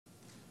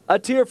A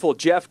tearful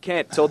Jeff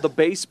Kent told the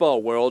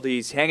baseball world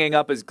he's hanging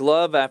up his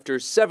glove after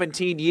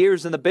 17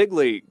 years in the big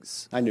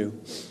leagues. I knew.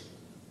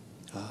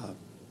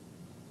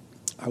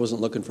 I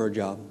wasn't looking for a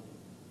job.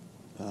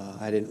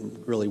 I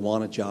didn't really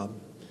want a job.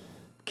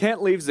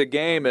 Kent leaves the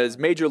game as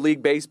Major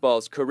League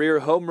Baseball's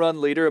career home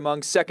run leader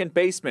among second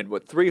basemen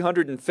with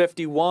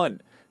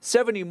 351,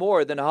 70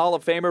 more than Hall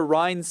of Famer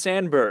Ryne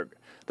Sandberg.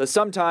 The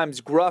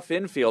sometimes gruff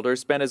infielder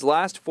spent his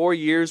last 4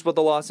 years with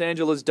the Los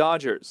Angeles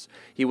Dodgers.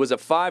 He was a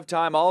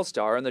 5-time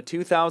All-Star and the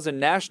 2000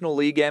 National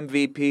League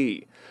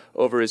MVP.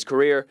 Over his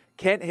career,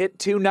 Kent hit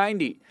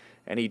 .290,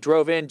 and he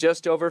drove in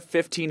just over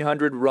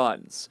 1,500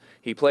 runs.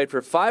 He played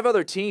for 5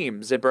 other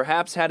teams and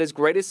perhaps had his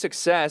greatest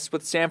success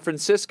with San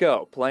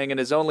Francisco, playing in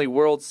his only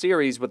World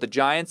Series with the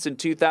Giants in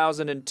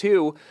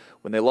 2002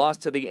 when they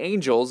lost to the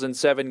Angels in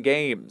 7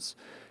 games.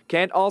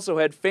 Kent also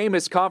had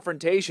famous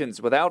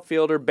confrontations with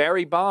outfielder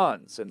Barry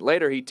Bonds, and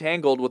later he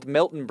tangled with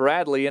Milton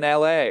Bradley in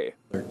L.A.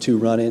 There are 2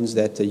 run-ins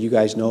that you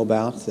guys know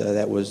about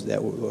that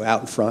were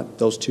out in front.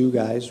 Those 2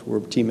 guys were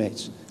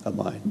teammates of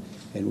mine,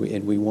 and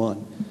we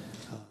won.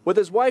 With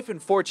his wife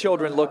and 4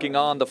 children looking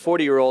on, the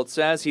 40-year-old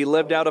says he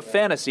lived out a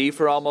fantasy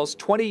for almost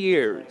 20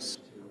 years.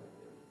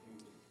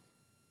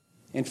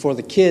 And for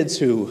the kids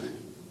who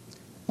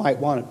might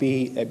want to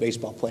be a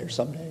baseball player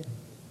someday,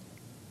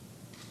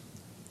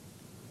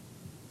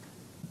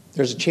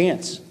 there's a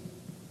chance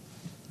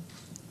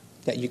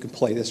that you can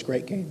play this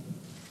great game.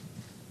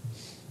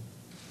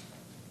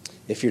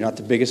 If you're not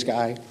the biggest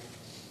guy,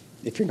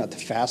 if you're not the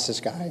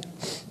fastest guy,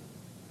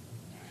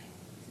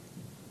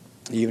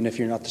 even if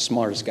you're not the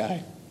smartest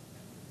guy,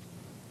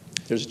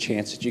 there's a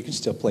chance that you can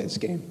still play this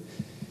game.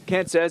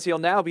 Kent says he'll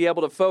now be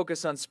able to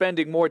focus on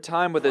spending more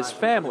time with his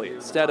family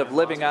instead of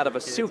living out of a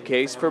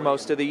suitcase for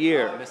most of the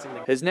year.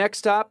 His next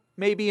stop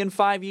may be in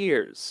 5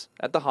 years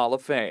at the Hall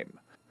of Fame.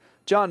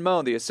 John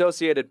Mone, The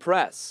Associated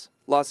Press,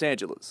 Los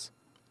Angeles.